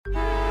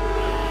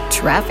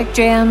Traffic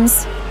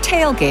jams,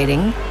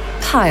 tailgating,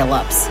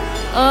 pile-ups.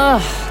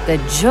 Ugh, the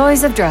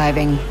joys of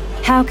driving.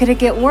 How could it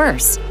get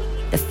worse?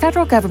 The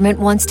federal government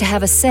wants to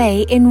have a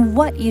say in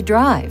what you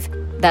drive.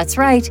 That's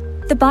right.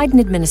 The Biden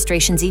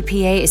administration's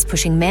EPA is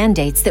pushing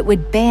mandates that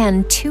would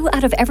ban 2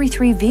 out of every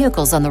 3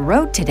 vehicles on the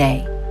road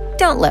today.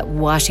 Don't let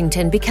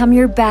Washington become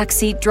your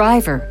backseat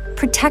driver.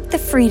 Protect the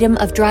freedom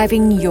of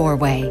driving your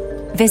way.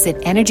 Visit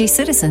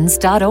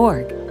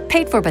EnergyCitizens.org.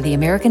 Paid for by the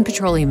American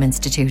Petroleum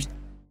Institute.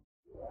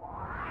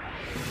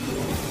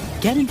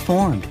 Get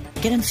informed,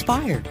 get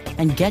inspired,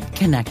 and get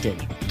connected.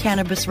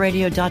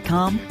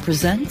 CannabisRadio.com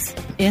presents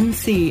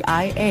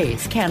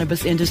NCIA's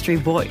Cannabis Industry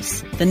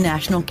Voice. The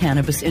National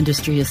Cannabis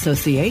Industry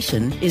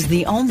Association is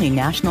the only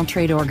national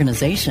trade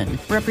organization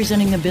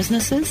representing the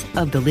businesses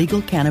of the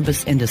legal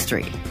cannabis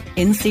industry.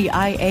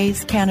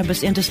 NCIA's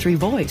Cannabis Industry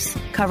Voice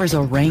covers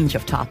a range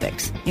of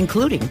topics,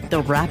 including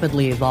the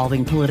rapidly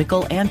evolving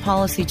political and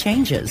policy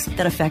changes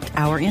that affect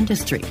our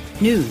industry,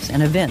 news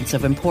and events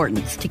of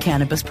importance to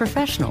cannabis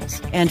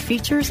professionals, and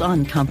features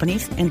on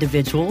companies,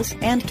 individuals,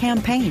 and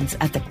campaigns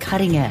at the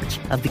cutting edge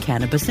of the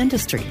cannabis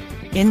industry.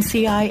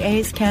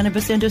 NCIA's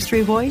Cannabis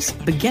Industry Voice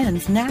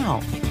begins now.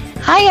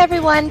 Hi,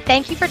 everyone.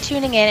 Thank you for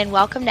tuning in and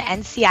welcome to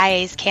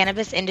NCIA's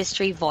Cannabis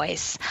Industry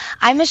Voice.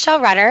 I'm Michelle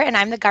Rutter, and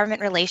I'm the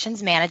Government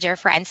Relations Manager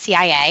for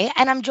NCIA,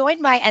 and I'm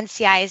joined by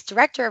NCIA's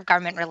Director of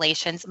Government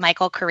Relations,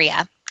 Michael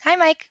Correa. Hi,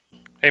 Mike.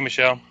 Hey,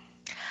 Michelle.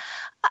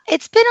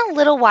 It's been a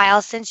little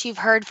while since you've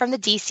heard from the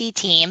DC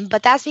team,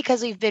 but that's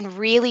because we've been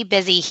really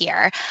busy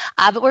here.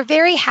 But we're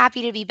very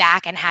happy to be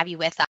back and have you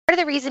with us. Part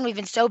of the reason we've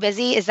been so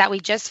busy is that we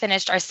just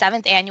finished our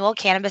 7th annual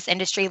Cannabis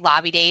Industry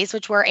Lobby Days,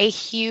 which were a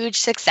huge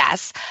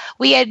success.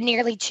 We had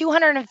nearly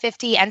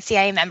 250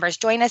 NCIA members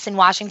join us in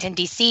Washington,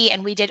 D.C.,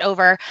 and we did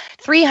over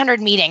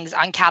 300 meetings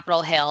on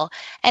Capitol Hill.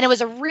 And it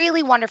was a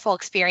really wonderful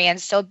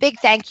experience. So a big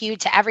thank you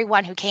to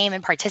everyone who came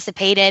and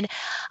participated.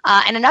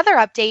 And another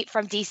update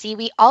from D.C.,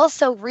 we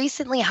also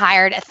recently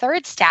hired a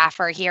 3rd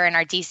staffer here in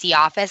our DC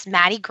office,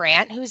 Maddie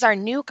Grant, who's our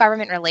new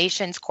government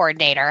relations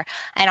coordinator.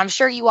 And I'm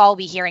sure you all will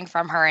be hearing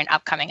from her in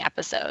upcoming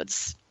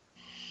episodes.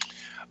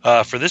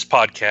 For this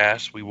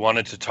podcast, we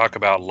wanted to talk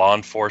about law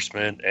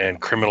enforcement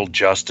and criminal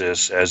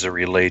justice as it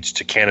relates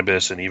to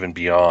cannabis and even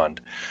beyond.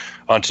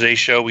 On today's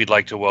show, we'd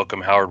like to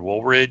welcome Howard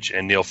Woolridge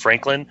and Neil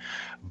Franklin,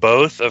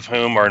 both of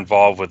whom are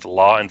involved with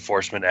Law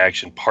Enforcement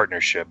Action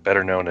Partnership,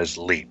 better known as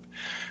LEAP.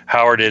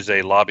 Howard is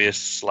a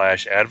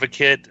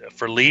lobbyist/advocate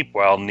for LEAP,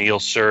 while Neil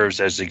serves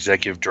as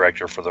executive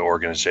director for the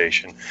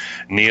organization.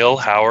 Neil,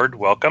 Howard,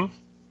 welcome.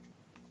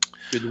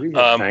 Good to be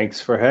here. Thanks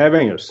for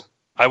having us.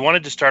 I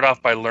wanted to start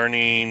off by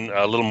learning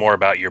a little more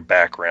about your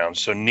background.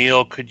 So,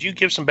 Neil, could you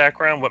give some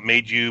background? What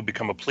made you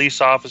become a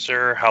police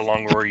officer? How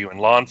long were you in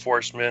law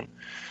enforcement?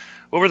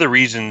 What were the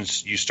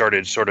reasons you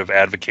started sort of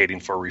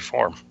advocating for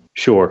reform?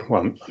 Sure.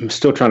 Well, I'm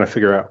still trying to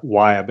figure out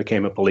why I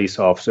became a police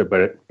officer,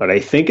 but I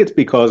think it's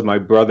because my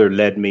brother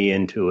led me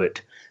into it.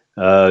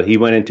 He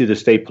went into the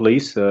state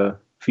police a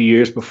few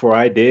years before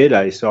I did.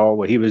 I saw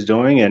what he was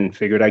doing and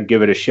figured I'd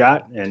give it a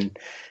shot. And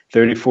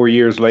 34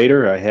 years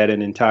later, I had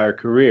an entire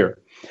career.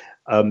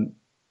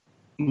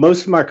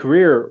 Most of my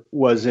career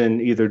was in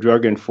either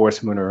drug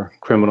enforcement or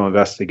criminal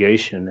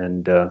investigation,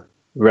 and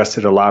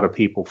arrested a lot of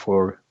people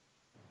for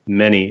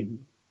many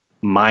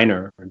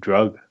minor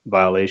drug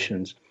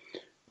violations.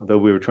 Although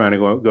we were trying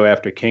to go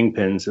after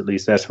kingpins, at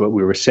least that's what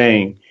we were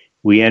saying,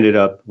 we ended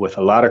up with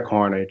a lot of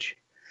carnage,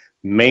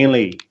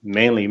 mainly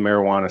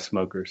marijuana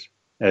smokers,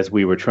 as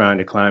we were trying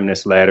to climb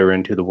this ladder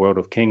into the world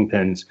of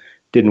kingpins.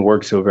 Didn't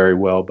work so very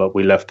well, but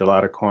we left a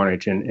lot of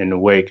carnage in the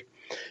wake.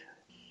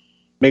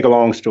 Make a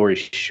long story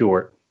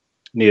short,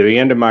 near the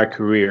end of my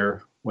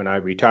career, when I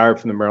retired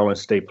from the Maryland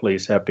State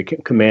Police after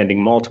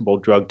commanding multiple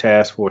drug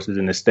task forces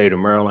in the state of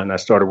Maryland, I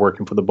started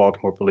working for the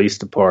Baltimore Police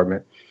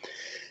Department.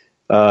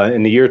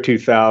 In the year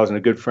 2000, a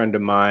good friend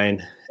of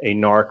mine, a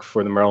narc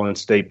for the Maryland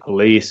State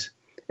Police,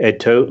 Ed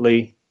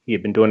Totley, he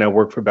had been doing that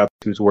work for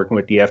he was working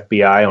with the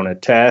FBI on a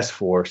task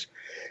force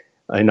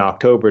in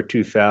October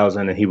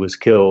 2000, and he was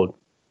killed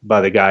by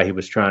the guy he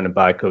was trying to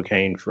buy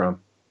cocaine from.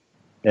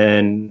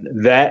 And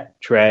that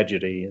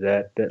tragedy,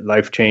 that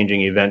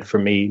life-changing event for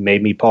me,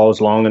 made me pause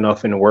long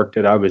enough in the work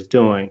that I was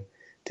doing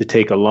to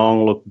take a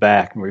long look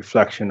back and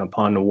reflection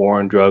upon the war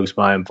on drugs,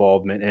 my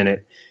involvement in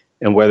it,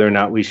 and whether or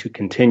not we should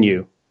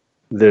continue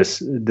this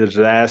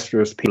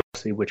disastrous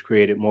policy which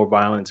created more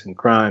violence and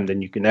crime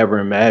than you can ever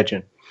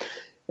imagine.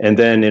 And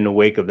then in the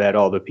wake of that,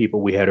 all the people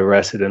we had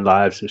arrested and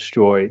lives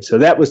destroyed. So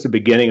that was the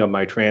beginning of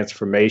my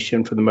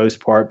transformation for the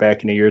most part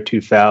back in the year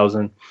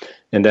 2000.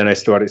 And then I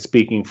started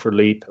speaking for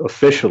LEAP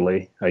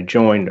officially. I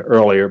joined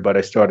earlier, but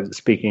I started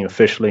speaking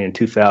officially in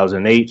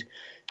 2008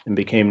 and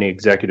became the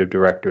executive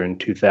director in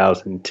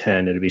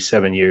 2010. It'll be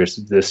 7 years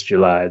this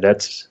July.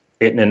 That's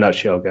it in a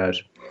nutshell,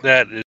 guys.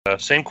 That is,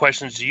 same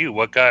questions to you.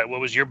 What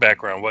was your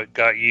background? What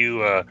got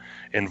you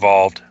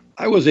involved?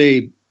 I was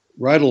a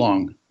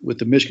ride-along with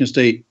the Michigan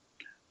State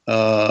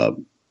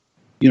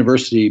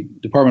University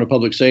Department of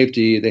Public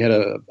Safety. They had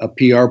a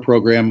PR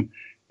program,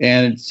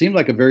 and it seemed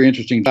like a very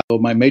interesting job.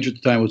 My major at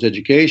the time was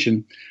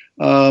education.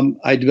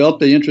 I developed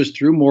the interest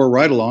through more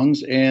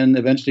ride-alongs and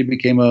eventually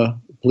became a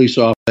police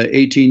officer.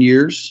 18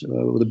 years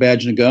with a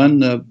badge and a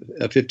gun,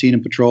 15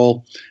 in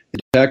patrol, a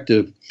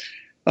detective.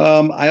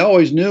 I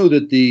always knew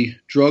that the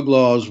drug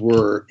laws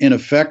were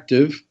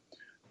ineffective.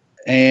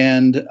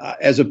 And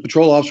as a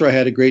patrol officer, I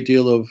had a great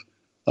deal of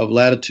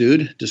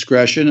latitude,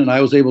 discretion, and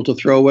I was able to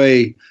throw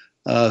away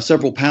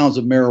several pounds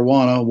of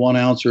marijuana, 1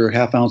 ounce or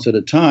half ounce at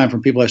a time,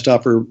 from people I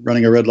stopped for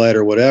running a red light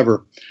or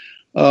whatever.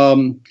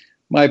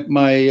 My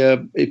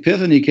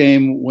epiphany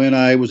came when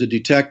I was a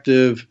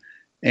detective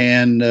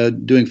and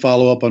doing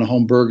follow-up on a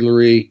home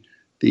burglary.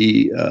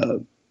 They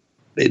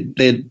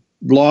had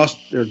lost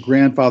their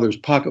grandfather's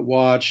pocket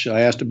watch.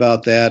 I asked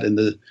about that, and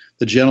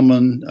the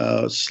gentleman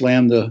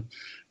slammed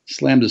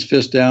his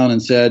fist down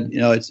and said,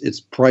 it's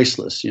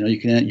priceless.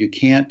 You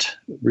can't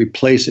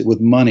replace it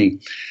with money.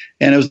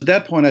 And it was at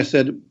that point I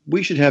said,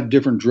 we should have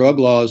different drug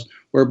laws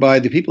whereby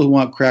the people who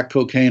want crack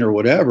cocaine or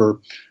whatever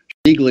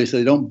legally, so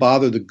they don't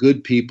bother the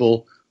good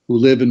people who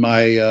live in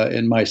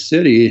my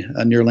city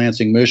near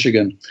Lansing,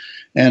 Michigan.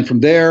 And from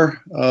there,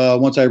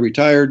 once I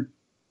retired,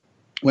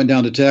 went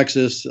down to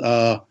Texas.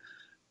 A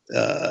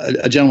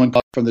gentleman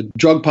from the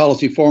Drug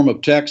Policy Forum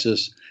of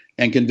Texas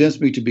and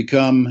convinced me to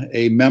become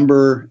a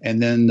member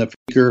and then a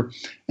speaker.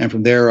 And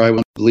from there, I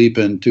went to LEAP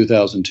in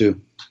 2002.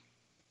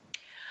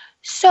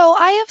 So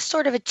I have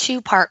sort of a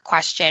two-part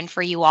question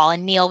for you all.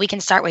 And Neil, we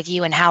can start with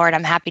you, and Howard,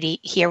 I'm happy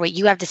to hear what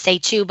you have to say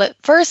too. But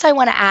first, I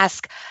want to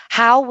ask,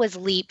 how was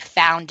LEAP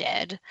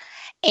founded?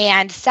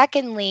 And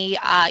secondly,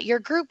 your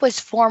group was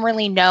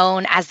formerly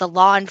known as the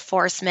Law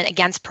Enforcement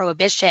Against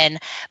Prohibition,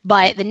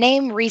 but the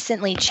name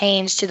recently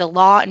changed to the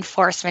Law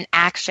Enforcement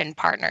Action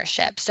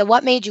Partnership. So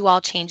what made you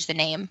all change the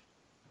name?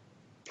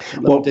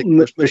 Well,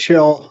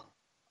 Michelle,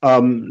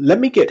 let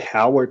me get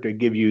Howard to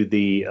give you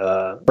the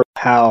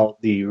how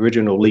the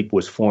original LEAP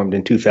was formed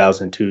in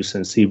 2002,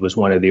 since he was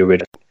one of the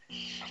original.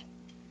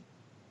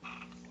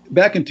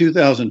 Back in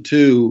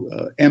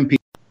 2002, MP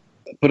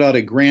put out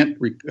a grant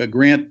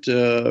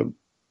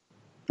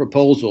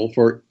proposal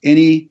for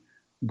any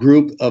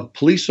group of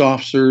police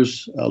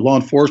officers, law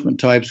enforcement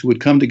types who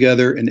would come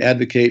together and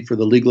advocate for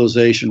the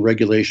legalization,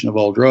 regulation of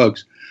all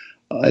drugs.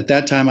 At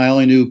that time, I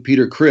only knew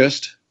Peter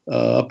Christ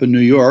up in New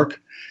York,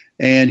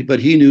 but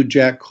he knew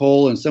Jack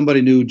Cole, and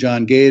somebody knew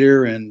John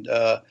Gator, and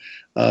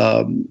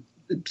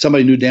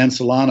somebody knew Dan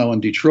Solano in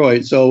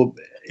Detroit. So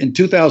in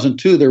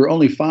 2002, there were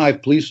only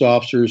 5 police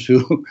officers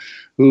who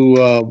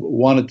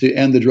wanted to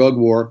end the drug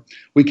war.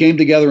 We came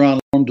together on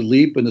Form to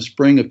LEAP in the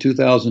spring of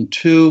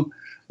 2002.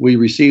 We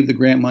received the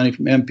grant money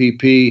from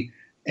MPP,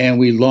 and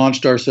we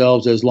launched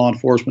ourselves as Law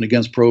Enforcement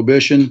Against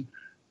Prohibition.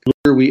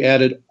 Later, we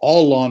added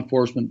all law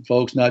enforcement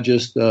folks, not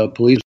just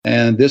police.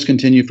 And this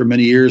continued for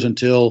many years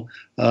until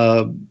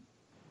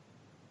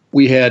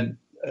we had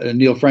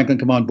Neil Franklin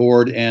come on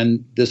board,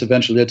 and this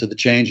eventually led to the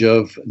change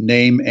of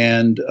name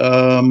and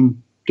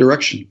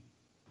direction.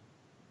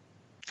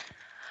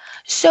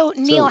 So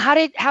Neil,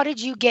 how did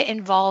you get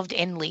involved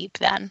in LEAP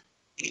then?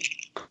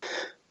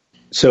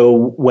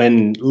 So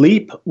when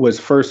LEAP was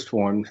first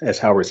formed, as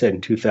Howard said,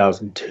 in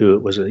 2002,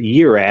 it was a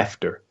year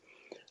after.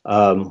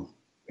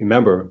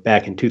 Remember,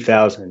 back in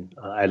 2000,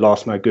 I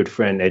lost my good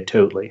friend Ed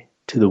Totley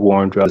to the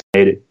war on drugs.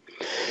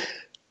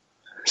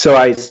 So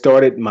I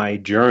started my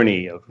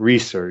journey of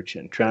research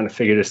and trying to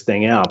figure this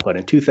thing out. But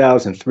in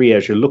 2003,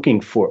 as you're looking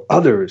for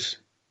others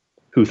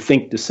who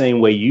think the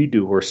same way you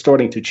do, or are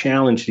starting to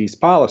challenge these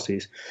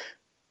policies,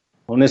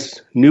 on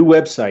this new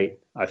website,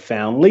 I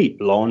found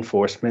LEAP, Law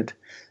Enforcement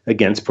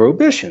Against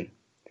Prohibition.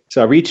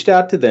 So I reached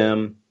out to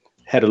them,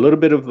 had a little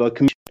bit of a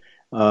commission,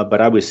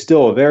 but I was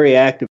still a very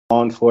active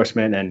law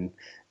enforcement and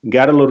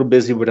got a little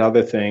busy with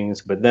other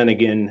things. But then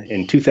again,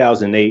 in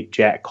 2008,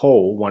 Jack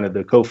Cole, one of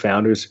the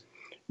co-founders,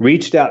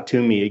 reached out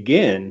to me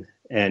again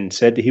and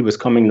said that he was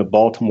coming to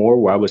Baltimore,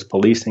 where I was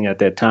policing at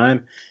that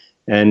time,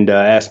 and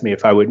asked me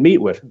if I would meet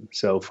with him.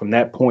 So from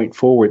that point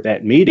forward,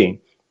 that meeting,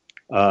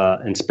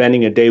 and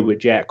spending a day with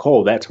Jack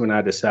Cole, that's when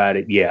I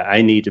decided,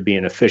 I need to be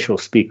an official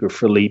speaker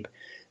for LEAP,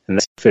 and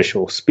that's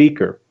official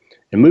speaker.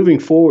 And moving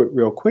forward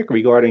real quick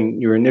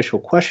regarding your initial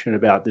question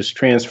about this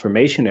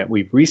transformation that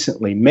we've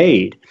recently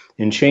made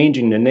in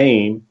changing the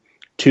name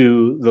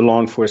to the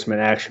Law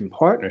Enforcement Action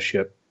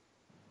Partnership,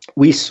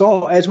 we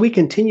saw, as we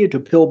continue to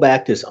peel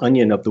back this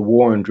onion of the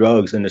war on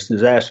drugs and this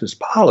disastrous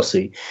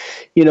policy,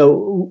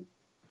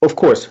 of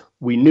course,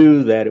 we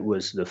knew that it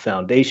was the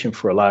foundation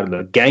for a lot of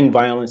the gang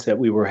violence that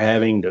we were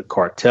having, the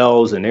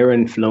cartels and their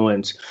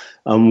influence.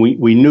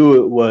 We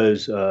knew it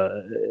was,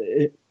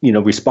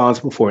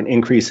 responsible for an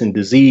increase in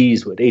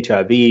disease with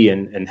HIV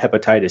and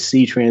hepatitis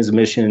C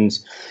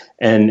transmissions,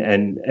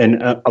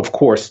 and of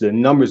course the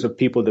numbers of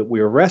people that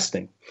we're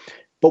arresting.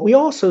 But we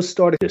also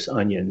started this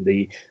onion,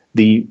 the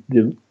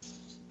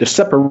the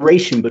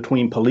separation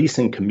between police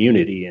and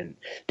community and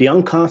the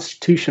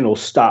unconstitutional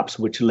stops,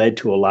 which led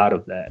to a lot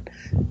of that.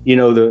 You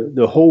know,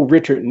 the whole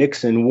Richard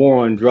Nixon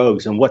war on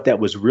drugs and what that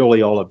was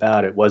really all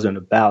about. It wasn't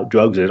about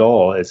drugs at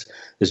all, as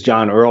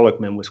John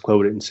Ehrlichman was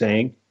quoted in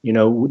saying. You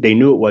know, they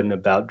knew it wasn't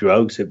about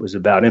drugs. It was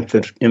about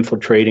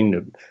infiltrating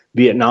the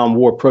Vietnam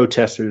War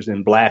protesters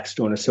and blacks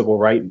during the civil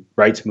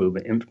rights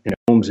movement in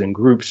homes and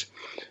groups,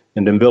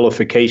 and then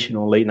vilification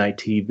on late night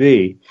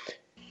TV.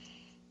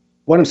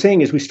 What I'm saying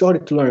is we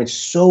started to learn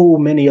so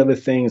many other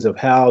things of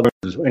how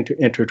it's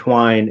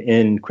intertwined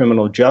in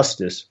criminal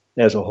justice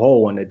as a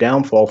whole and the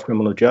downfall of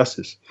criminal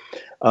justice.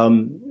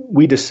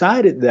 We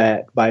decided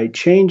that by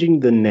changing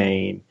the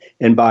name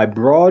and by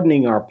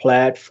broadening our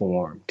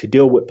platform to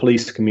deal with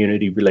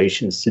police-community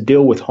relations, to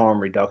deal with harm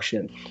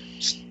reduction,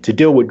 to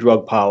deal with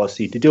drug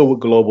policy, to deal with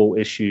global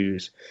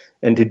issues,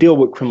 and to deal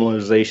with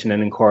criminalization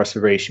and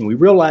incarceration, we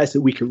realized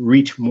that we could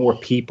reach more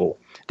people,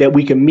 that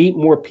we can meet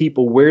more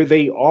people where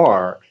they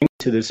are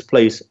to this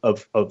place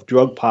of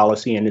drug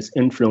policy and its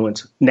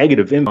influence,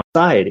 negative in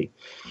society.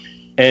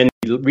 And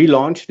we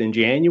relaunched in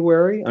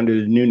January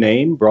under the new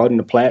name, broadened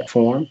the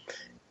platform.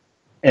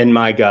 And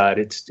my God,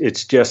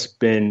 it's just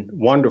been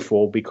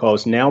wonderful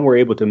because now we're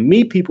able to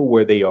meet people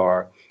where they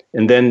are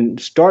and then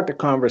start the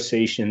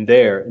conversation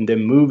there and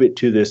then move it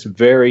to this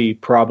very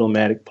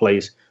problematic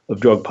place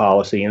of drug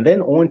policy and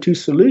then on to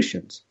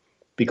solutions.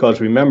 Because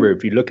remember,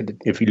 if you look at the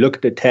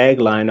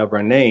tagline of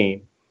our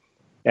name,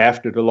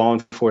 after the Law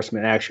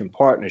Enforcement Action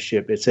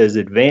Partnership, it says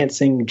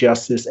advancing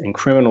justice and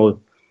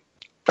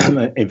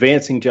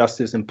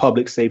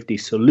public safety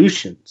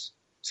solutions.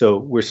 So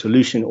we're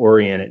solution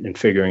oriented in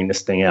figuring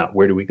this thing out.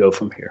 Where do we go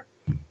from here?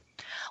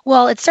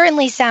 Well, it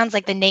certainly sounds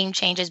like the name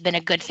change has been a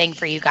good thing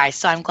for you guys.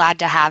 So I'm glad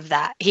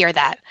to hear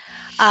that.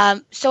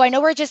 So I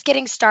know we're just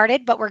getting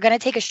started, but we're going to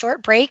take a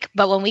short break.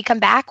 But when we come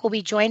back, we'll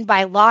be joined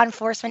by Law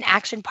Enforcement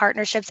Action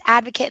Partnership's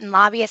advocate and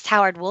lobbyist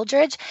Howard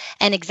Wooldridge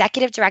and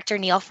Executive Director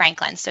Neil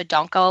Franklin. So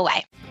don't go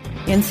away.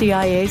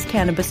 NCIA's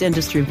Cannabis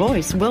Industry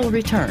Voice will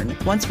return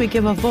once we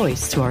give a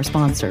voice to our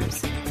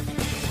sponsors.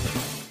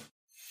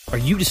 Are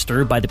you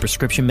disturbed by the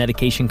prescription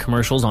medication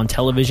commercials on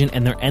television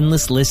and their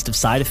endless list of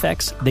side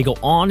effects? They go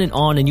on,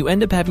 and you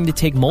end up having to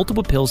take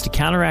multiple pills to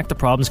counteract the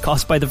problems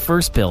caused by the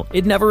first pill.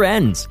 It never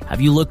ends. Have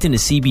you looked into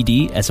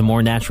CBD as a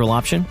more natural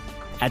option?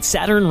 At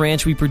Saturn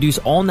Ranch, we produce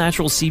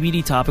all-natural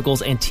CBD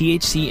topicals and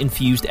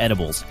THC-infused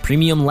edibles.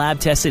 Premium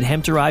lab-tested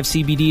hemp-derived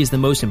CBD is the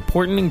most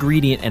important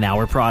ingredient in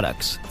our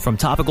products. From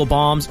topical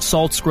balms,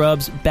 salt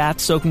scrubs,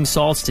 bath-soaking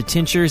salts to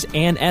tinctures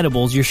and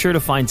edibles, you're sure to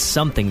find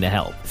something to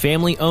help.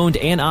 Family-owned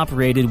and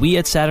operated, we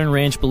at Saturn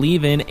Ranch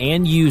believe in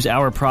and use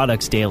our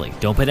products daily.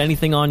 Don't put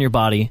anything on your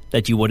body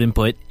that you wouldn't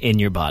put in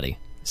your body.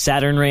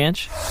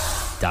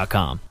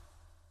 SaturnRanch.com.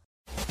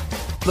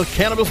 The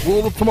cannabis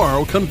world of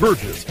tomorrow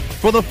converges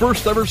for the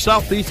first ever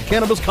Southeast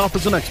Cannabis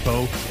Conference and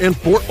Expo in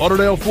Fort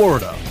Lauderdale,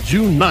 Florida,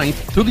 June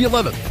 9th to the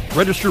 11th.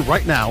 Register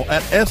right now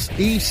at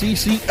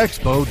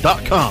seccexpo.com.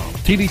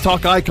 TV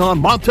Talk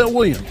icon Montel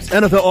Williams,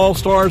 NFL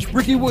All-Stars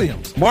Ricky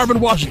Williams, Marvin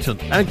Washington,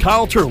 and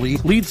Kyle Turley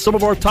lead some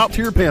of our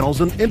top-tier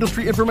panels in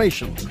industry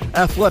information,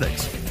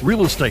 athletics,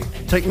 real estate,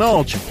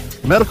 technology,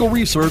 medical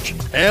research,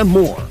 and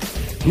more.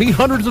 Meet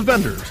hundreds of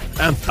vendors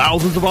and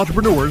thousands of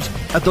entrepreneurs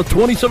at the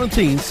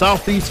 2017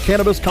 Southeast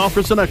Cannabis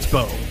Conference and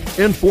Expo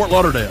in Fort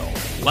Lauderdale.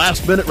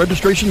 Last-minute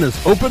registration is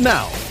open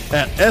now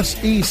at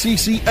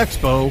seccexpo.com.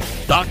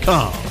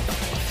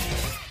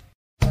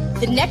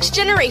 The next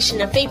generation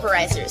of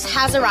vaporizers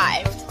has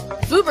arrived.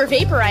 Vuber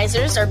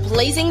vaporizers are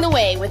blazing the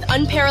way with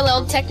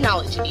unparalleled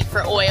technology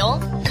for oil,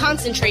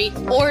 concentrate,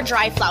 or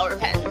dry flower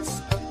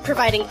pens.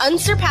 Providing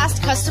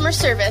unsurpassed customer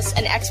service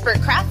and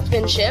expert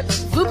craftsmanship,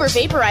 Vuber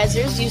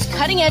vaporizers use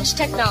cutting-edge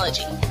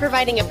technology,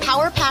 providing a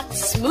power-packed,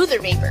 smoother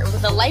vapor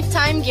with a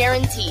lifetime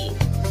guarantee.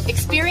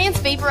 Experience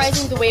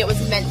vaporizing the way it was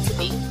meant to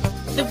be.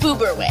 The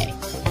Vuber way.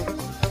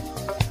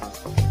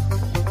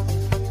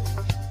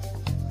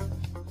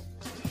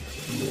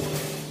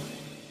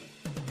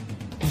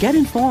 Get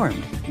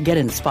informed, get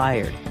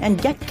inspired, and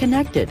get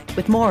connected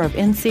with more of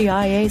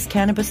NCIA's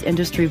Cannabis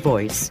Industry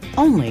Voice,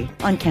 only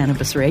on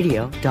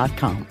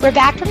CannabisRadio.com. We're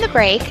back from the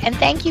break, and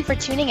thank you for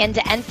tuning in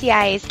to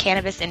NCIA's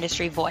Cannabis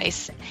Industry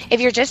Voice.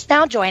 If you're just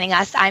now joining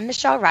us, I'm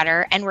Michelle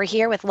Rutter, and we're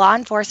here with Law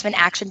Enforcement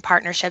Action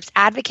Partnership's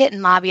advocate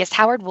and lobbyist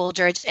Howard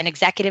Wooldridge and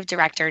Executive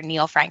Director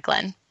Neil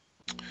Franklin.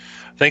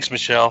 Thanks,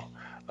 Michelle.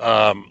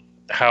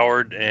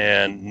 Howard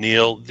and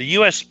Neil, the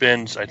U.S.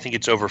 spends, I think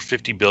it's over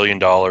 $50 billion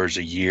a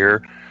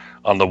year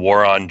on the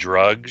war on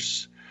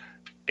drugs.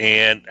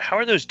 And how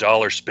are those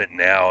dollars spent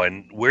now?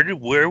 And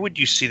where would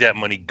you see that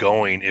money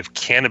going if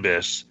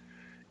cannabis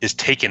is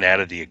taken out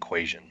of the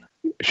equation?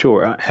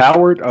 Sure.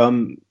 Howard,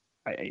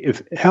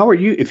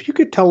 if you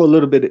could tell a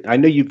little bit, I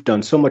know you've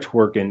done so much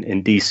work in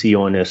DC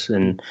on this,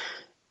 and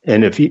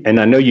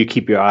I know you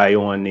keep your eye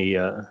on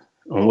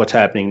on what's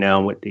happening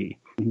now with the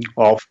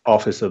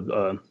Office of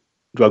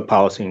Drug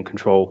Policy and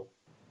Control.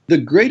 The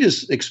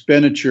greatest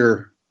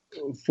expenditure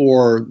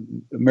for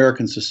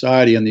American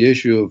society on the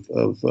issue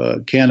of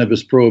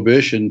cannabis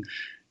prohibition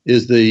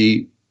is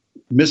the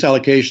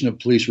misallocation of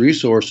police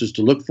resources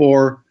to look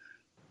for,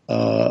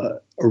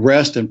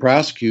 arrest, and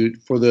prosecute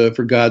for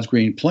God's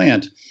green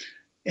plant.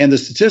 And the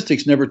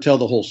statistics never tell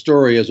the whole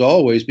story, as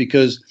always,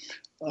 because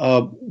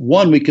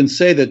one, we can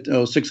say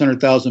that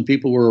 600,000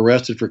 people were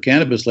arrested for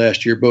cannabis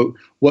last year, but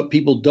what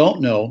people don't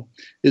know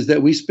is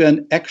that we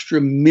spend extra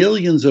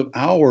millions of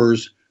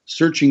hours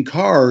searching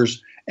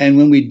cars, and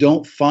when we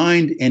don't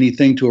find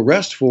anything to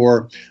arrest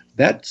for,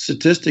 that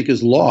statistic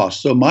is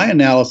lost. So my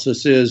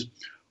analysis is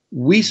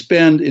we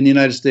spend in the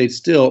United States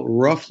still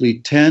roughly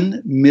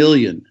 10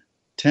 million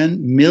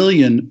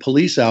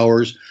police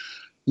hours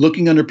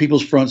looking under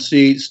people's front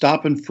seat,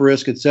 stop and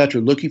frisk,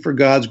 etc., looking for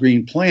God's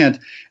green plant.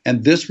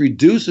 And this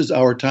reduces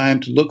our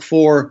time to look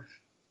for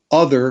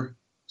other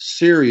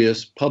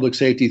serious public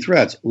safety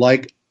threats,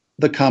 like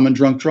the common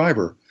drunk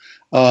driver,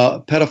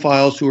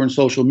 pedophiles who are in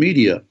social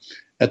media.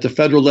 At the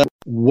federal level,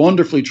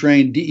 wonderfully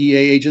trained DEA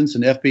agents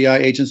and FBI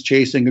agents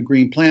chasing a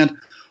green plant,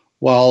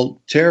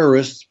 while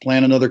terrorists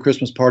plan another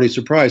Christmas party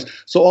surprise.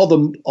 So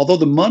although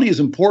the money is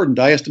important,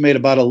 I estimate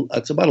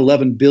it's about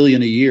 $11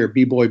 billion a year,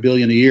 B-boy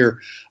billion a year,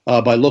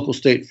 by local,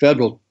 state,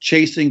 federal,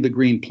 chasing the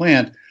green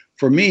plant.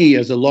 For me,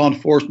 as a law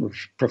enforcement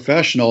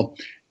professional,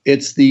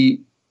 it's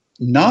the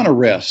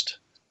non-arrest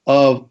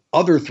of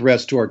other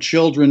threats to our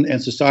children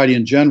and society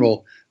in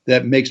general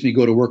that makes me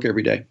go to work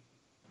every day.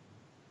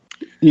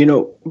 You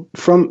know,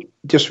 from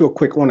just real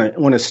quick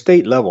on a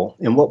state level,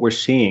 and what we're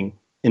seeing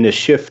in the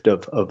shift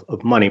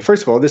of money.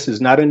 First of all, this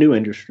is not a new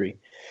industry,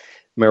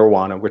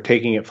 marijuana. We're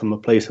taking it from a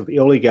place of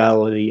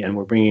illegality and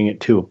we're bringing it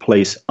to a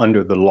place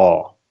under the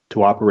law,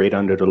 to operate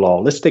under the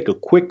law. Let's take a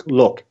quick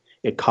look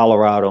at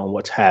Colorado and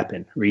what's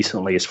happened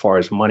recently as far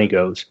as money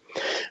goes.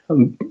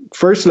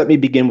 First, let me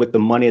begin with the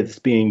money that's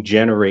being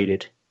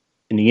generated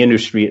in the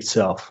industry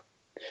itself.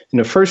 In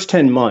the first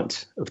 10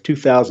 months of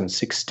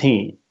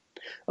 2016,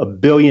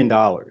 $1 billion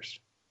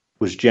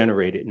was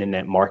generated in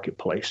that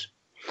marketplace.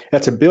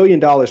 That's $1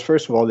 billion,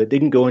 first of all, that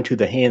didn't go into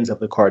the hands of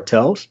the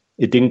cartels.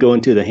 It didn't go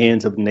into the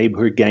hands of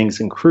neighborhood gangs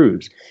and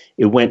crews.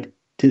 It went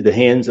to the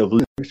hands of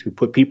leaders who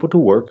put people to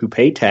work, who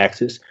pay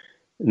taxes,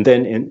 and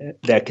then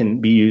that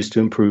can be used to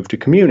improve the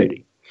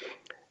community.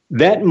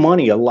 That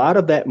money, a lot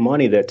of that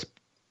money that's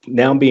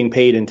now being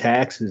paid in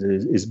taxes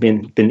has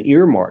been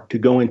earmarked to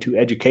go into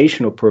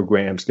educational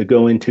programs, to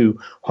go into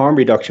harm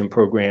reduction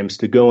programs,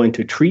 to go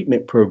into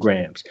treatment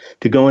programs,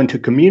 to go into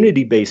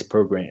community-based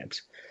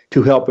programs,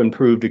 to help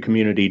improve the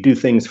community, do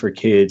things for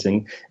kids,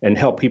 and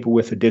help people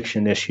with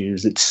addiction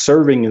issues. It's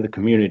serving in the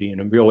community in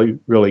a really,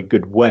 really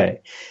good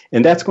way.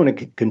 And that's going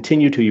to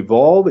continue to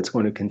evolve. It's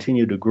going to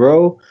continue to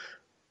grow.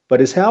 But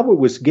as Howard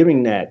was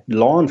giving that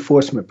law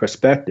enforcement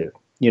perspective,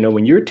 you know,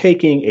 when you're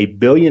taking $1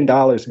 billion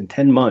in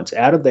 10 months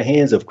out of the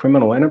hands of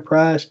criminal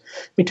enterprise,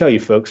 let me tell you,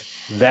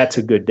 folks, that's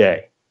a good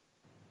day.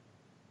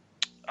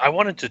 I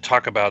wanted to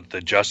talk about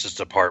the Justice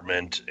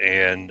Department,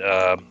 and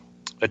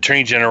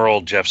Attorney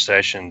General Jeff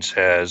Sessions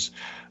has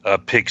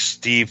picked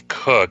Steve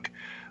Cook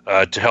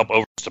to help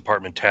over the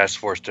Department Task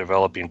Force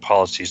developing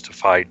policies to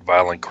fight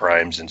violent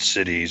crimes in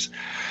cities.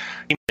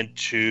 He went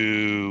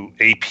to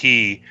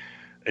AP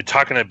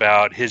talking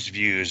about his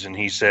views, and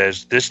he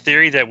says, this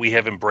theory that we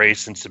have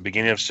embraced since the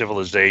beginning of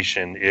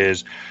civilization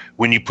is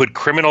when you put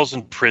criminals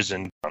in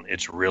prison,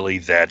 it's really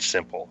that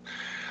simple.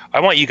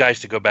 I want you guys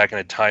to go back in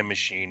a time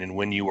machine, and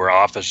when you were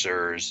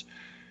officers,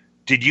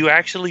 did you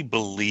actually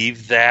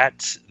believe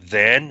that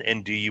then,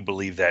 and do you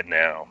believe that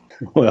now?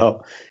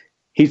 Well,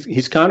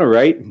 he's kind of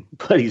right,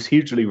 but he's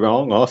hugely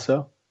wrong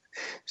also.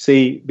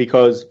 See,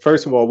 because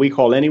first of all, we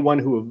call anyone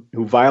who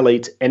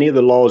violates any of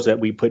the laws that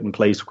we put in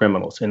place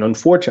criminals. And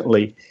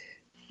unfortunately,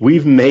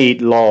 we've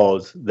made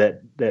laws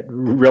that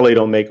really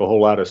don't make a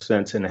whole lot of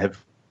sense and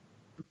have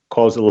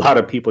caused a lot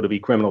of people to be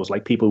criminals,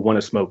 like people who want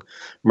to smoke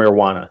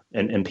marijuana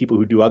and people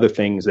who do other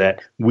things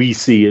that we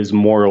see as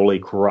morally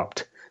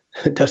corrupt.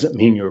 It doesn't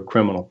mean you're a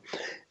criminal.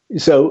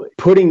 So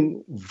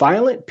putting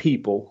violent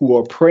people who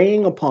are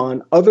preying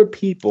upon other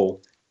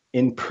people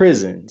in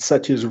prison,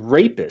 such as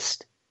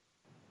rapists,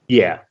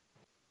 yeah,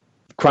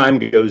 crime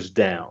goes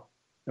down,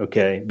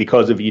 okay?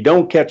 Because if you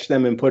don't catch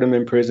them and put them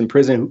in prison,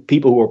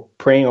 people who are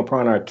preying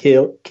upon our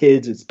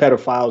kids, it's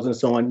pedophiles and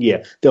so on,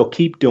 yeah, they'll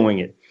keep doing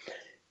it.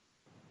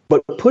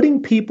 But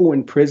putting people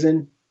in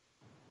prison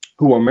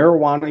who are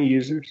marijuana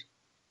users,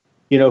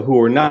 you know,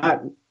 who are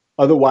not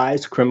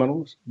otherwise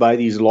criminals by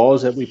these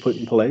laws that we put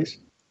in place,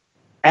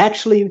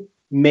 actually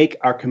make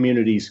our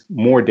communities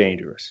more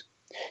dangerous.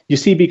 You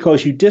see,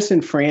 because you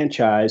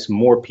disenfranchise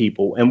more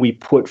people, and we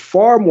put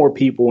far more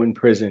people in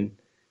prison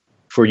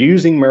for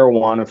using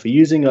marijuana, for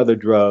using other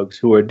drugs,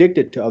 who are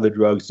addicted to other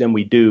drugs than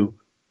we do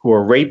who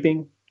are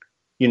raping,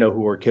 you know,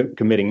 who are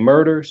committing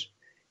murders.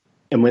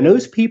 And when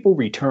those people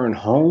return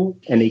home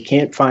and they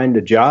can't find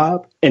a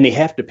job and they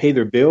have to pay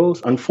their bills,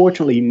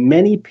 unfortunately,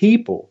 many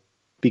people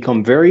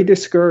become very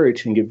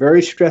discouraged and get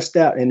very stressed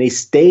out, and they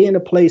stay in a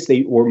place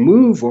or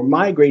move or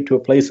migrate to a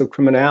place of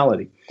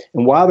criminality.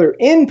 And while they're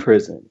in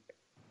prison,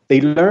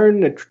 they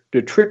learn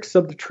the tricks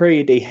of the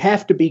trade. They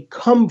have to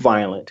become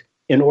violent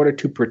in order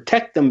to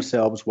protect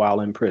themselves while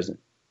in prison.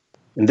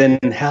 And then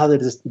how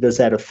does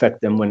that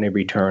affect them when they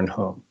return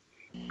home?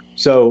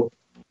 So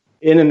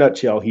in a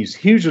nutshell, he's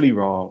hugely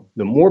wrong.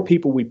 The more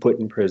people we put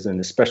in prison,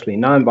 especially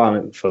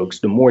nonviolent folks,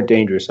 the more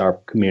dangerous our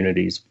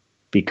communities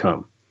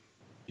become.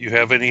 You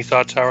have any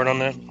thoughts, Howard, on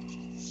that?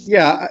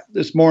 Yeah,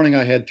 this morning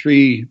I had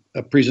 3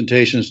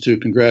 presentations to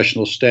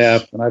congressional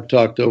staff, and I've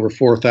talked to over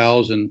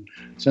 4,000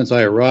 since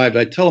I arrived.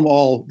 I tell them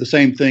all the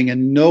same thing,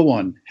 and no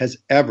one has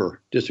ever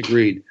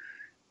disagreed.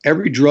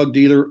 Every drug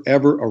dealer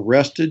ever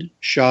arrested,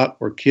 shot,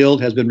 or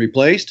killed has been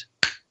replaced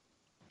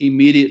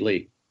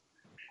immediately.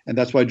 And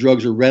that's why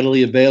drugs are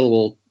readily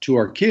available to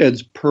our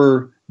kids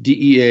per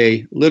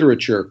DEA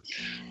literature.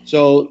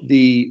 So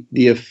the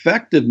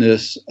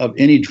effectiveness of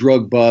any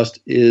drug bust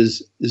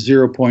is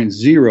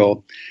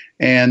 0.0.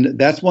 And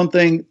that's one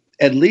thing,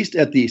 at least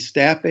at the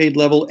staff aide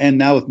level, and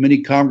now with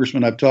many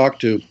congressmen I've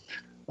talked to,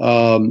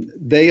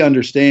 they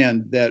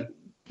understand that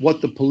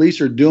what the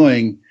police are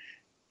doing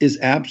is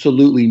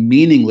absolutely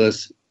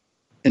meaningless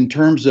in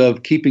terms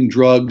of keeping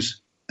drugs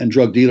and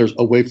drug dealers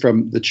away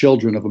from the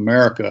children of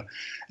America.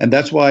 And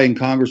that's why in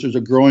Congress there's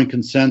a growing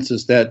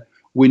consensus that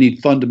we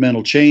need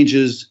fundamental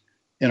changes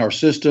in our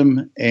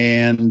system,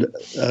 and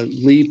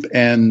LEAP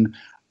and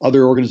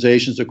other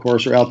organizations, of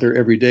course, are out there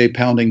every day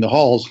pounding the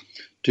halls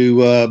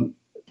to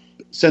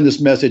send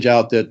this message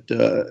out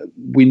that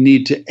we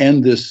need to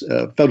end this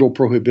federal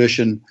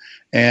prohibition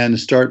and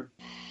start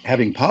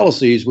having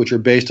policies which are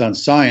based on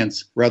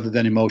science rather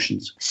than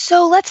emotions.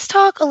 So let's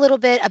talk a little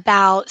bit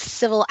about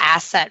civil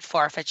asset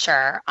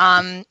forfeiture.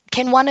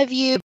 Can one of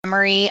you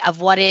summary of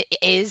what it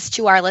is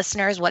to our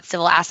listeners, what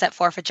civil asset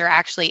forfeiture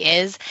actually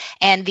is,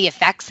 and the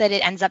effects that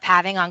it ends up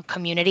having on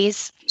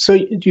communities? So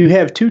you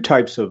have 2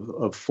 types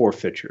of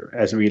forfeiture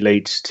as it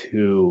relates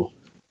to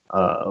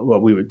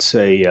what we would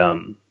say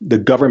the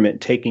government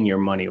taking your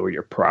money or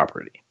your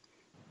property.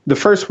 The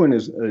first one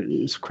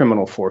is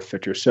criminal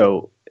forfeiture.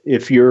 So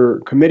if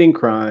you're committing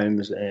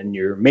crimes and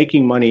you're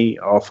making money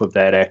off of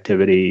that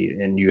activity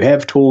and you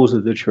have tools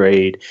of the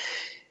trade,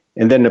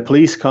 and then the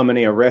police come and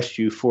they arrest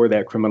you for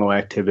that criminal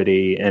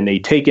activity and they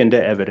take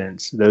into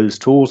evidence those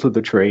tools of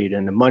the trade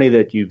and the money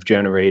that you've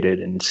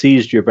generated and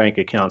seized your bank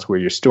accounts where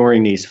you're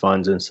storing these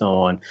funds and so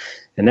on,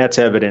 and that's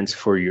evidence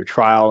for your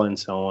trial and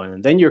so on,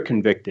 and then you're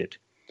convicted,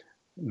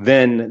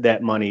 then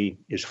that money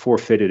is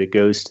forfeited. It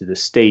goes to the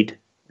state,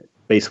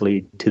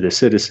 basically to the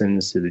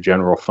citizens, to the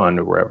general fund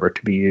or wherever,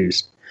 to be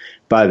used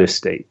by the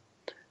state.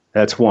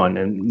 That's one,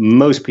 and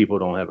most people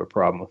don't have a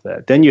problem with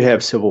that. Then you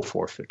have civil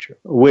forfeiture,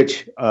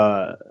 which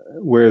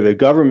where the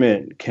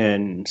government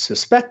can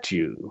suspect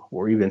you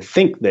or even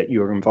think that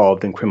you're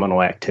involved in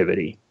criminal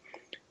activity,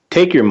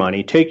 take your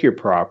money, take your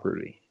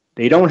property.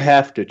 They don't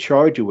have to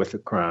charge you with a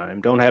crime,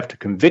 don't have to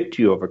convict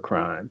you of a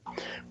crime,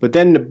 but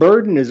then the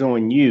burden is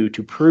on you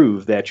to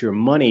prove that your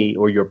money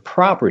or your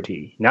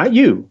property, not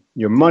you,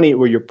 your money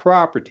or your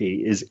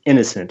property is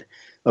innocent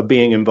of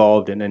being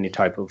involved in any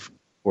type of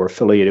or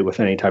affiliated with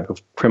any type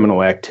of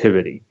criminal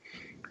activity.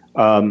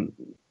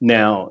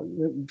 Now,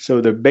 so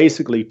there are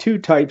basically 2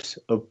 types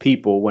of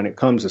people when it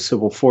comes to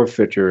civil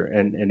forfeiture,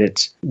 and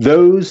it's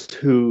those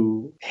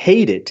who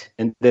hate it,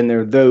 and then there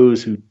are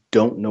those who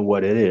don't know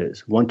what it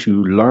is. Once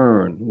you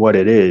learn what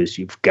it is,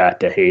 you've got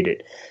to hate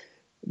it.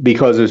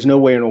 Because there's no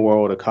way in the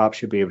world a cop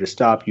should be able to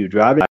stop you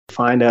driving,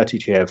 find out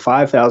that you have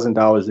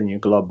 $5,000 in your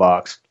glove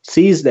box,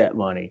 seize that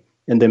money,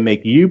 and then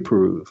make you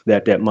prove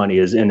that that money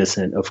is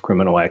innocent of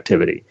criminal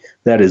activity.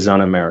 That is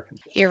un-American.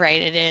 You're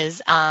right, it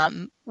is.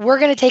 We're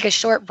going to take a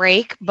short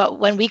break, but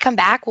when we come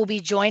back, we'll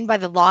be joined by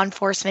the Law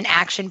Enforcement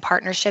Action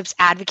Partnerships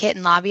advocate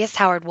and lobbyist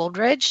Howard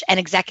Wooldridge and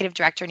Executive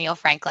Director Neil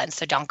Franklin,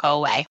 so don't go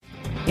away.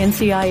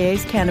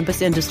 NCIA's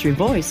Cannabis Industry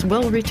Voice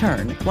will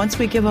return once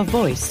we give a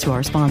voice to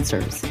our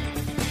sponsors.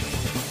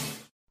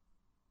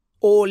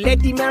 Oh, let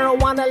the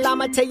marijuana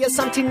llama tell you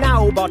something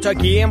now about a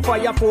game for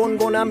your phone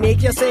gonna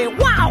make you say,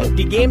 wow!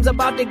 The game's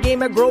about the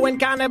game of growing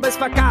cannabis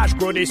for cash.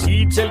 Grow the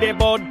seed, sell the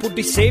bud, put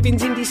the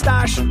savings in the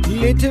stash.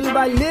 Little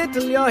by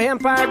little, your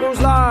empire grows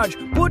large.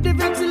 Put the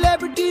big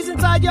celebrities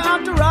inside your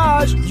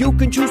entourage. You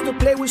can choose to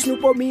play with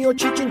Snoop or me or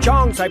Cheech and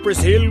Chong,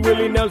 Cypress Hill,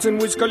 Willie Nelson,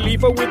 Wiz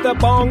Khalifa with a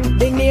bong.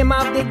 The name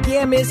of the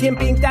game is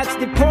Hemp Inc., that's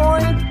the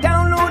point.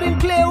 Download and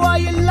play while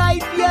you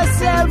light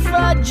yourself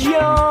a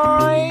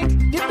joint.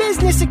 The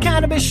business of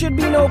cannabis should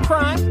be no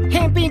crime.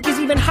 Hemp Inc. is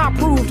even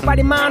hot-proofed by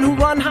the man who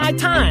run High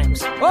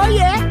Times. Oh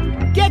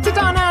yeah? Get it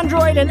on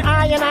Android and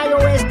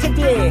iOS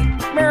today.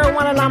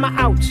 Marijuana Llama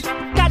out.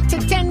 Got to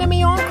tend to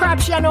me own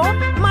crops, you know.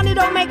 Money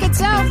don't make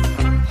itself.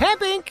 Hemp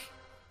Inc.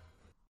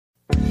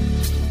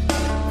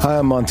 Hi,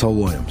 I'm Montel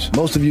Williams.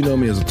 Most of you know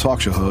me as a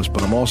talk show host,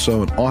 but I'm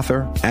also an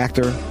author,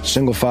 actor,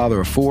 single father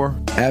of 4,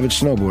 avid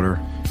snowboarder,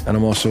 and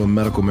I'm also a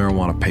medical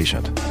marijuana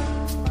patient.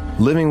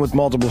 Living with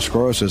multiple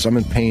sclerosis, I'm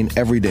in pain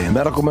every day.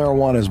 Medical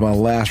marijuana is my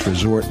last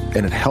resort,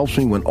 and it helps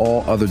me when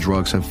all other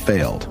drugs have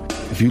failed.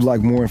 If you'd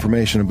like more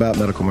information about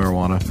medical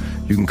marijuana,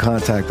 you can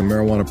contact the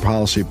Marijuana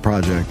Policy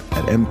Project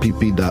at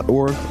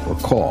mpp.org or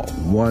call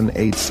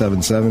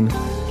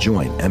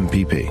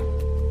 1-877-JOIN-MPP.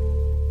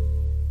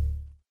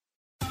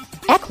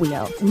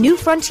 Equio, New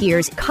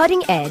Frontier's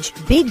cutting-edge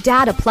big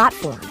data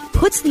platform,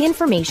 puts the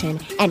information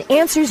and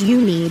answers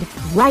you need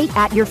right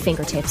at your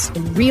fingertips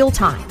in real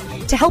time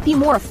to help you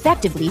more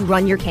effectively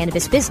run your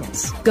cannabis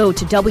business. Go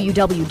to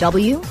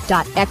www.equio.io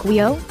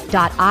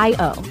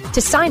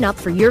to sign up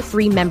for your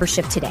free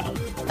membership today.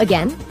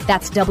 Again,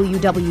 that's www.equio.io.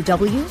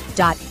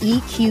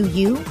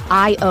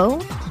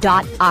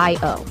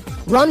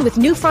 Run with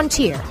New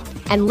Frontier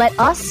and let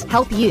us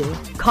help you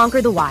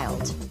conquer the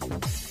wild.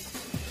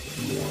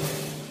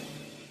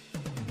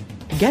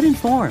 Get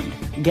informed,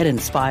 get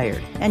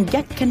inspired, and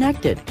get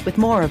connected with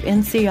more of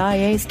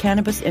NCIA's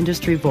Cannabis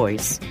Industry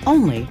Voice,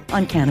 only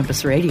on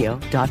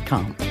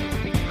CannabisRadio.com.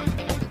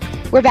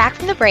 We're back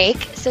from the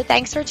break, so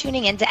thanks for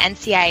tuning in to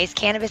NCIA's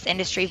Cannabis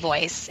Industry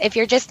Voice. If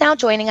you're just now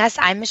joining us,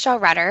 I'm Michelle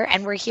Rutter,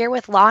 and we're here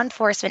with Law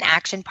Enforcement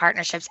Action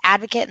Partnerships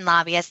advocate and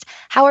lobbyist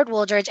Howard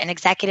Wooldridge and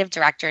Executive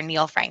Director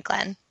Neil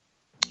Franklin.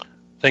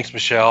 Thanks,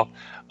 Michelle.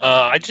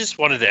 I just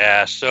wanted to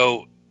ask,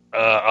 so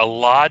a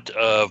lot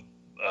of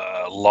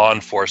law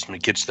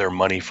enforcement gets their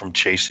money from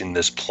chasing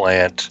this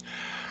plant.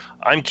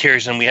 I'm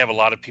curious, and we have a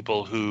lot of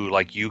people who,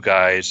 like you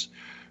guys,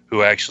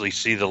 who actually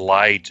see the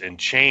light and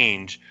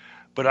change.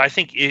 But I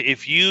think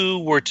if you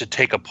were to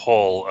take a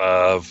poll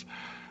of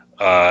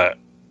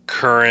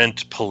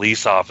current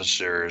police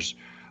officers,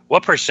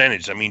 what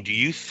percentage? I mean, do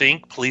you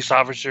think police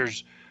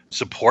officers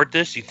support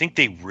this? Do you think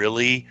they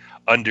really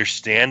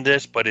understand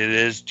this, but it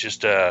is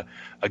just a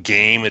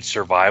game, it's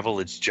survival,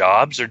 it's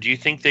jobs? Or do you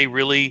think they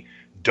really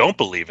don't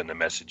believe in the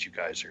message you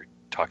guys are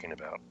talking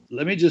about?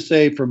 Let me just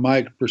say, from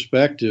my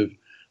perspective,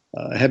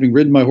 having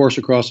ridden my horse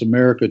across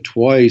America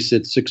twice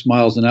at 6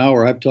 miles an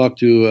hour, I've talked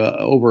to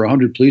over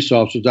 100 police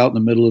officers out in the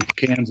middle of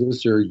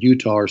Kansas or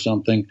Utah or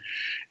something.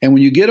 And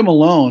when you get them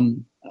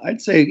alone,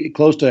 I'd say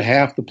close to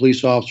half the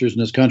police officers in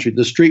this country,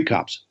 the street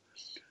cops,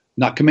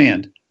 not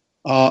command,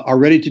 are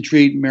ready to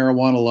treat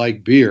marijuana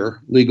like beer,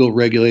 legal,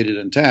 regulated,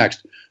 and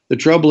taxed. The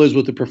trouble is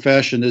with the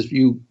profession is if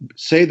you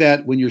say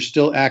that when you're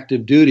still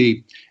active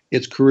duty,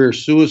 it's career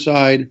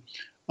suicide,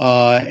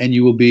 and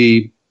you will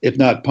be, if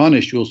not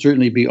punished, you will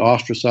certainly be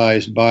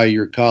ostracized by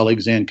your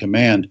colleagues and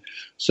command.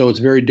 So it's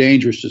very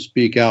dangerous to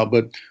speak out.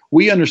 But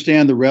we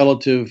understand the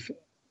relative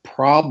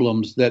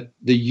problems that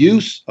the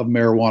use of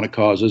marijuana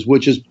causes,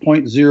 which is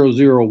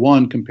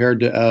 0.001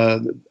 compared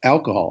to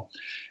alcohol.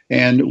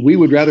 And we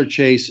would rather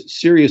chase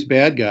serious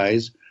bad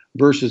guys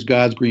versus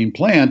God's green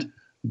plant,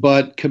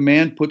 but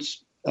command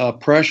puts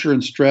pressure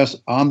and stress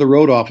on the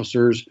road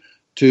officers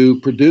to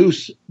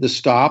produce the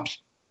stops,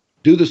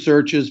 do the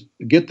searches,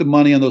 get the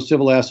money on those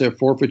civil asset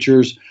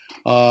forfeitures,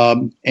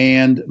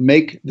 and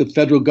make the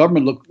federal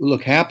government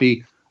look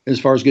happy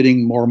as far as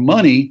getting more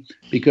money.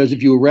 Because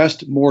if you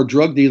arrest more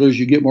drug dealers,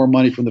 you get more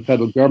money from the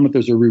federal government.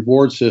 There's a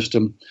reward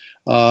system.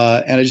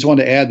 And I just want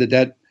to add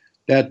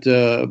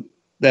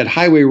that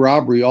highway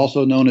robbery,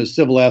 also known as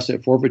civil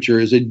asset forfeiture,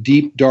 is a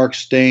deep, dark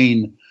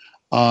stain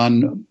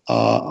on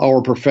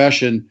our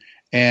profession,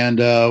 and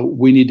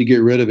we need to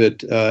get rid of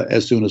it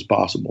as soon as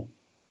possible.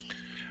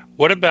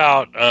 What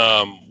about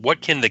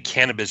what can the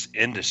cannabis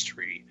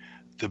industry,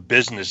 the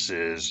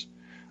businesses,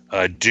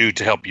 do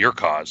to help your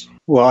cause?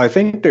 Well, I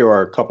think there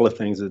are a couple of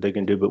things that they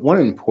can do, but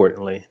one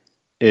importantly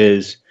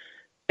is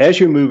as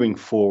you're moving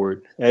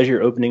forward, as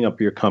you're opening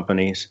up your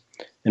companies,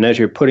 and as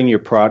you're putting your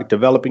product,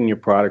 developing your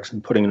products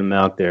and putting them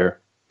out there,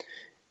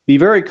 be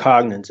very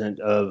cognizant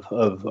of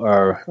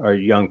our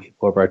young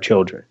people, of our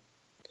children.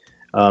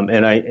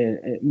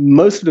 And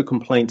most of the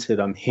complaints that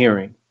I'm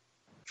hearing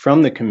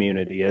from the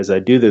community as I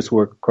do this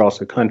work across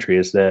the country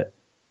is that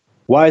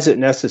why is it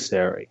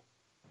necessary,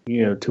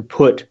 to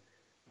put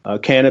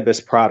cannabis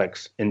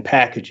products in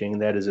packaging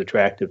that is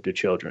attractive to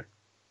children?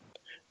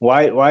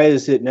 Why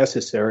is it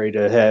necessary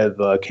to have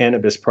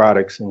cannabis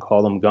products and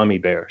call them gummy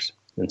bears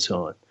and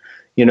so on?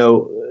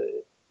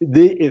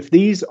 If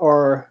these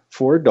are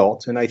for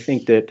adults, and I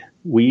think that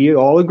we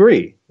all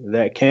agree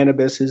that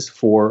cannabis is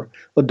for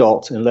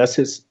adults,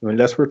 unless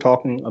we're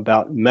talking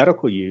about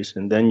medical use,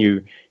 and then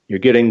you're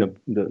getting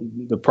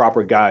the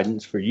proper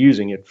guidance for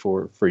using it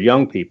for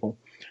young people.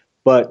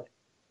 But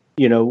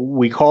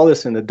we call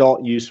this an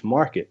adult use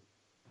market.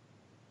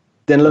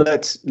 Then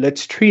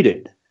let's treat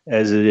it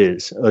as it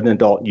is, an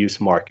adult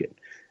use market,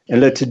 and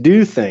let's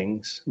do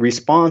things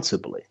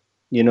responsibly.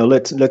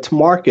 Let's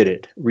market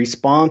it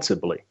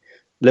responsibly.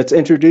 Let's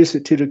introduce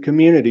it to the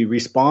community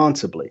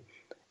responsibly.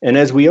 And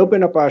as we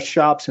open up our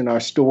shops and our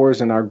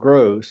stores and our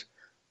grows,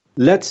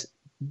 let's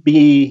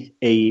be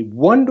a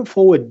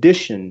wonderful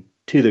addition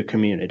to the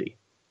community.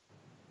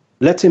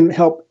 Let's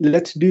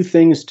do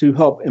things to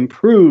help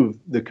improve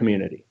the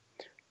community.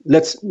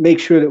 Let's make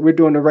sure that we're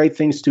doing the right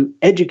things to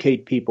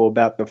educate people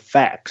about the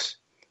facts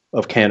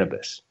of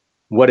cannabis,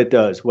 what it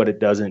does, what it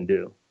doesn't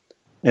do.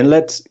 And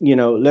let's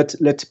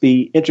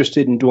be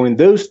interested in doing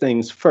those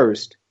things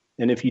first.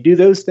 And if you do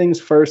those things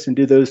first and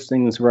do those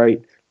things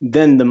right,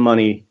 then the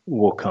money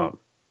will come.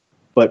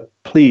 But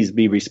please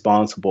be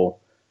responsible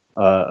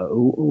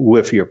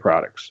with your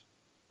products.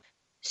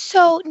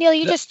 So, Neil,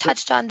 you just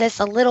touched on this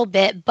a little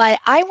bit, but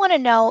I want to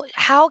know,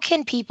 how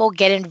can people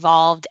get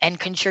involved and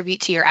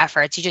contribute to your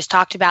efforts? You just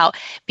talked about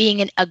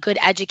being a good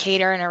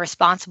educator and a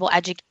responsible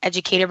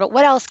educator, but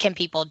what else can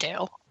people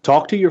do?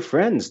 Talk to your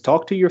friends,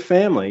 talk to your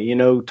family,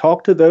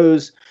 talk to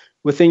those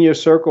within your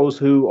circles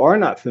who are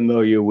not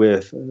familiar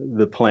with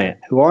the plant,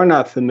 who are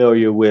not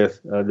familiar with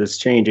this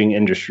changing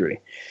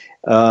industry.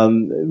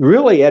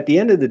 Really, at the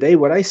end of the day,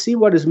 what I see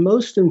what is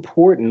most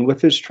important with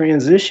this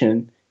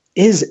transition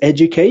is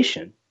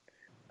education.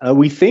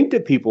 We think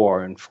that people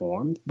are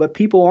informed, but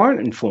people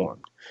aren't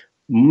informed.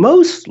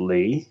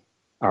 Mostly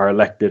our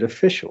elected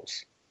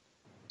officials.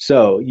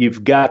 So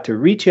you've got to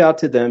reach out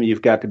to them.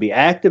 You've got to be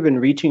active in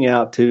reaching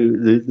out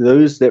to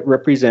those that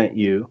represent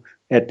you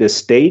at the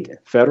state,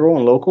 federal,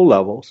 and local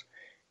levels,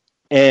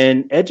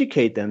 and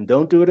educate them.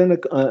 Don't do it in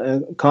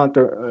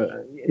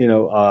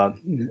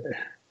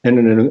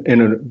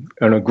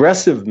an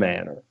aggressive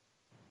manner.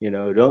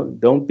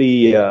 Don't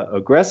be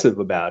aggressive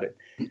about it.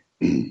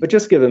 But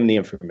just give them the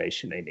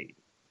information they need.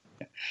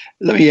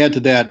 Let me add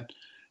to that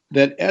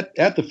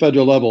at the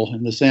federal level,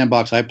 in the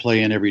sandbox I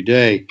play in every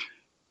day,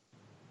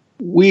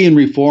 we in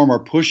Reform are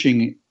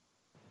pushing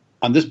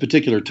on this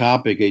particular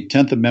topic a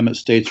 10th Amendment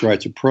states'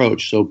 rights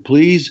approach. So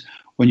please,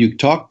 when you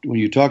talk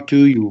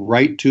to, you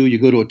write to, you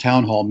go to a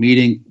town hall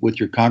meeting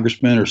with your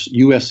congressmen or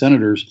U.S.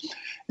 senators,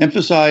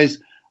 emphasize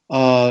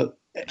and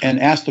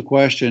ask the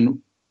question,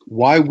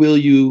 why will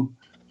you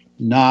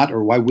not,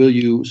 or why will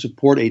you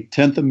support a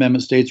 10th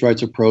Amendment states'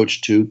 rights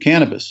approach to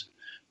cannabis?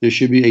 There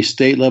should be a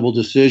state level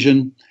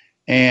decision,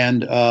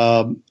 and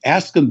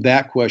ask them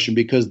that question,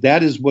 because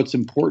that is what's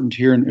important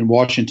here in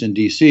Washington,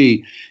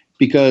 D.C.,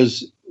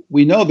 because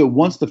we know that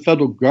once the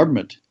federal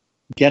government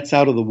gets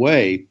out of the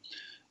way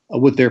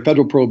with their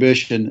federal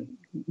prohibition,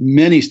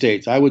 many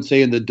states, I would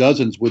say in the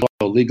dozens, would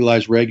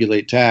legalize,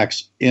 regulate,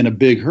 tax in a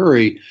big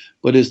hurry,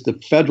 but it's the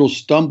federal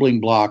stumbling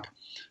block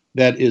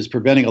that is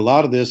preventing a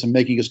lot of this and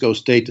making us go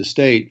state to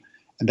state.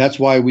 And that's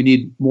why we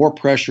need more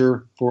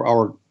pressure for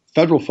our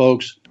federal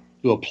folks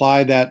to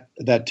apply that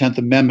 10th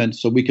Amendment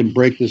so we can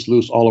break this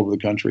loose all over the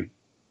country.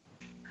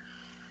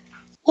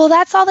 Well,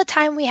 that's all the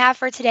time we have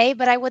for today,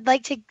 but I would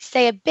like to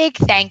say a big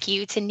thank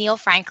you to Neil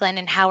Franklin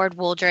and Howard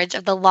Wooldridge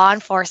of the Law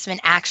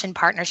Enforcement Action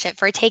Partnership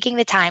for taking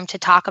the time to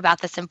talk about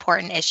this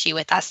important issue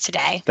with us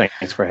today.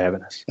 Thanks for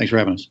having us. Thanks for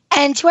having us.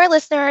 And to our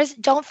listeners,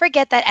 don't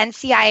forget that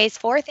NCIA's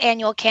 4th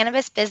Annual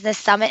Cannabis Business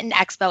Summit and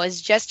Expo is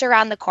just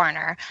around the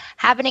corner.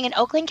 Happening in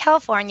Oakland,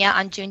 California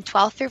on June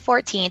 12th through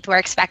 14th, we're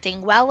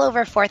expecting well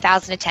over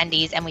 4,000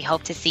 attendees, and we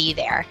hope to see you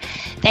there.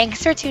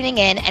 Thanks for tuning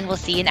in, and we'll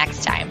see you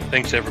next time.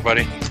 Thanks,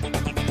 everybody.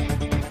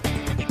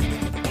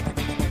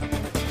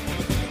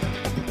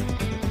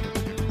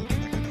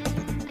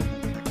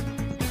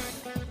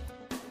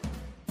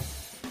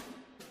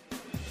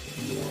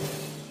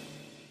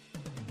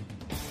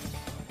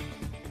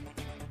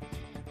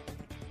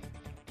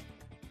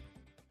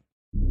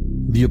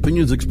 The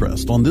opinions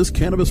expressed on this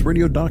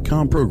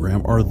CannabisRadio.com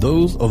program are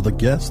those of the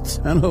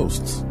guests and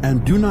hosts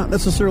and do not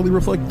necessarily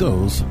reflect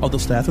those of the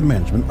staff and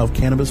management of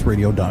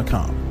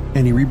CannabisRadio.com.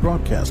 Any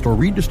rebroadcast or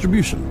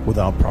redistribution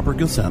without proper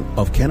consent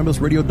of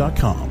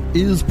CannabisRadio.com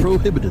is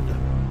prohibited.